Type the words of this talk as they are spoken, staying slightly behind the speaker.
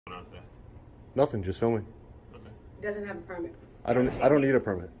on today? Nothing, just filming. Okay. He doesn't have a permit. I don't need a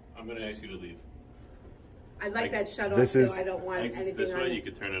permit. I'm going to ask you to leave. I'd like that shut off, This is- so I don't want Exits anything this on way, it. you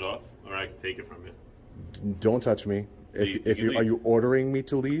could turn it off, or I could take it from you. Don't touch me. You If can you are leave. you ordering me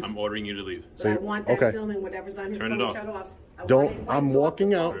to leave? I'm ordering you to leave. But I want that okay. filming, whatever's on his Turn it phone off. shut off. I Don't- want it I'm wiped off walking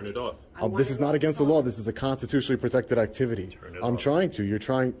the out. phone. Turn it off. I want This it is not off against the the law. phone. This is a constitutionally protected activity. Turn it I'm off. trying to. You're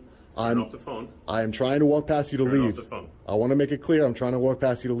trying. Turn off the phone. I am trying to walk past you to Turn off leave. the phone. I want to make it clear. I'm trying to walk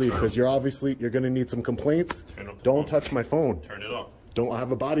past you to leave because you're going to need some complaints. Turn off the Don't phone. touch my phone. Turn it off. Don't I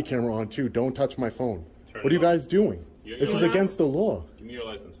have a body camera on too. Don't touch my phone. Turn What are it you off. guys doing? You're This is not- against the law. Give me your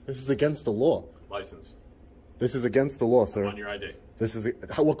license. This is against the law. License. This is against the law, On sir. your ID. This is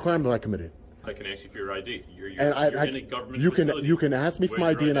what crime have I committed? I can ask you for your ID. You're And you're in a government facility. you can ask me for Where's my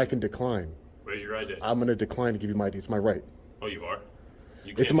your ID and I can decline. Where's your ID? I'm going to decline to give you my ID. It's my right. Oh, you are?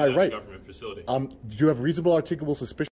 You It's can't my be in a right. government facility. Do you have reasonable articulable suspicion?